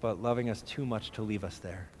 but loving us too much to leave us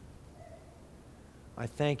there. I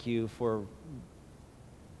thank you for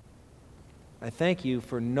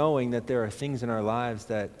knowing that there are things in our lives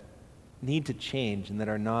that need to change and that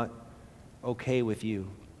are not okay with you.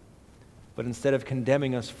 But instead of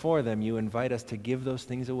condemning us for them, you invite us to give those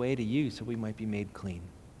things away to you so we might be made clean.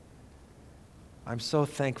 I'm so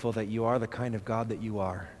thankful that you are the kind of God that you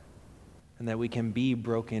are, and that we can be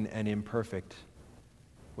broken and imperfect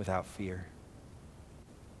without fear.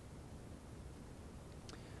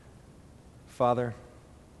 Father,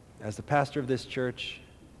 as the pastor of this church,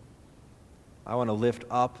 I want to lift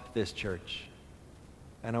up this church.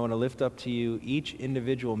 And I want to lift up to you each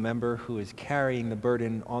individual member who is carrying the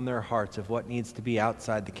burden on their hearts of what needs to be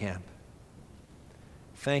outside the camp.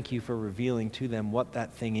 Thank you for revealing to them what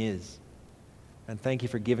that thing is. And thank you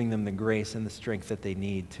for giving them the grace and the strength that they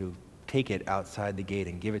need to take it outside the gate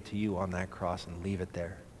and give it to you on that cross and leave it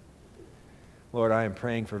there. Lord, I am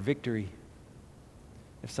praying for victory.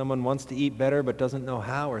 If someone wants to eat better but doesn't know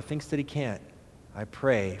how or thinks that he can't, I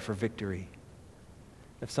pray for victory.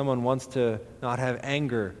 If someone wants to not have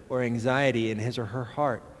anger or anxiety in his or her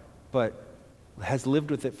heart, but has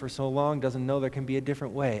lived with it for so long, doesn't know there can be a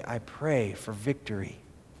different way, I pray for victory.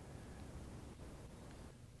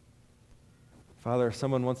 Father, if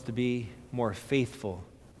someone wants to be more faithful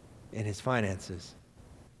in his finances,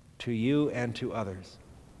 to you and to others,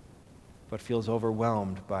 but feels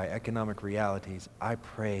overwhelmed by economic realities, I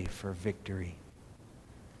pray for victory.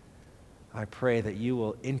 I pray that you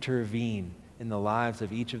will intervene in the lives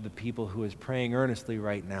of each of the people who is praying earnestly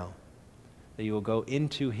right now, that you will go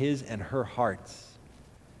into his and her hearts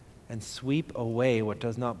and sweep away what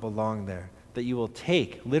does not belong there, that you will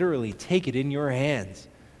literally take it in your hands,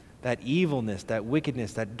 that evilness, that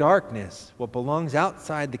wickedness, that darkness, what belongs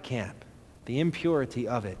outside the camp, the impurity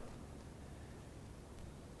of it,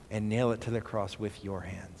 and nail it to the cross with your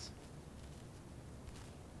hands.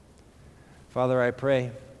 Father, I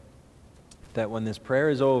pray that when this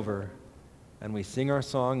prayer is over, and we sing our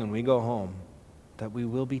song and we go home, that we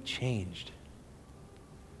will be changed.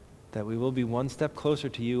 That we will be one step closer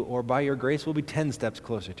to you, or by your grace we'll be 10 steps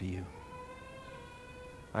closer to you.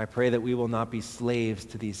 I pray that we will not be slaves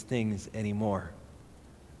to these things anymore,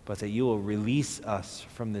 but that you will release us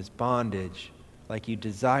from this bondage like you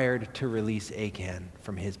desired to release Achan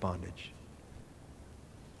from his bondage.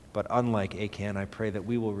 But unlike Achan, I pray that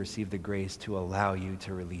we will receive the grace to allow you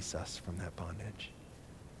to release us from that bondage.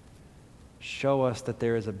 Show us that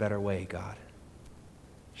there is a better way, God.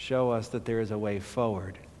 Show us that there is a way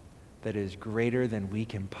forward that is greater than we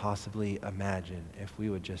can possibly imagine if we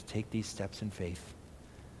would just take these steps in faith.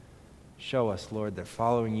 Show us, Lord, that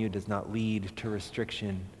following you does not lead to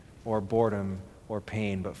restriction or boredom or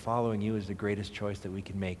pain, but following you is the greatest choice that we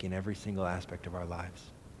can make in every single aspect of our lives.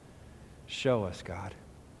 Show us, God.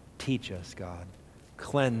 Teach us, God.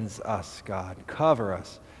 Cleanse us, God. Cover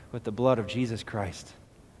us with the blood of Jesus Christ.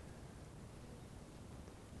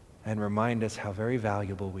 And remind us how very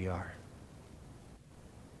valuable we are.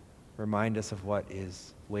 Remind us of what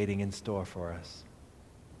is waiting in store for us.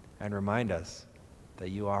 And remind us that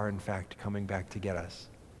you are, in fact, coming back to get us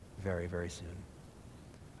very, very soon.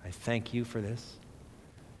 I thank you for this.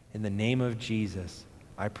 In the name of Jesus,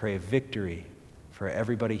 I pray victory for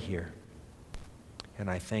everybody here. And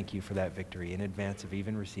I thank you for that victory in advance of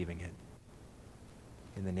even receiving it.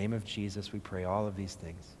 In the name of Jesus, we pray all of these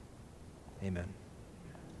things. Amen.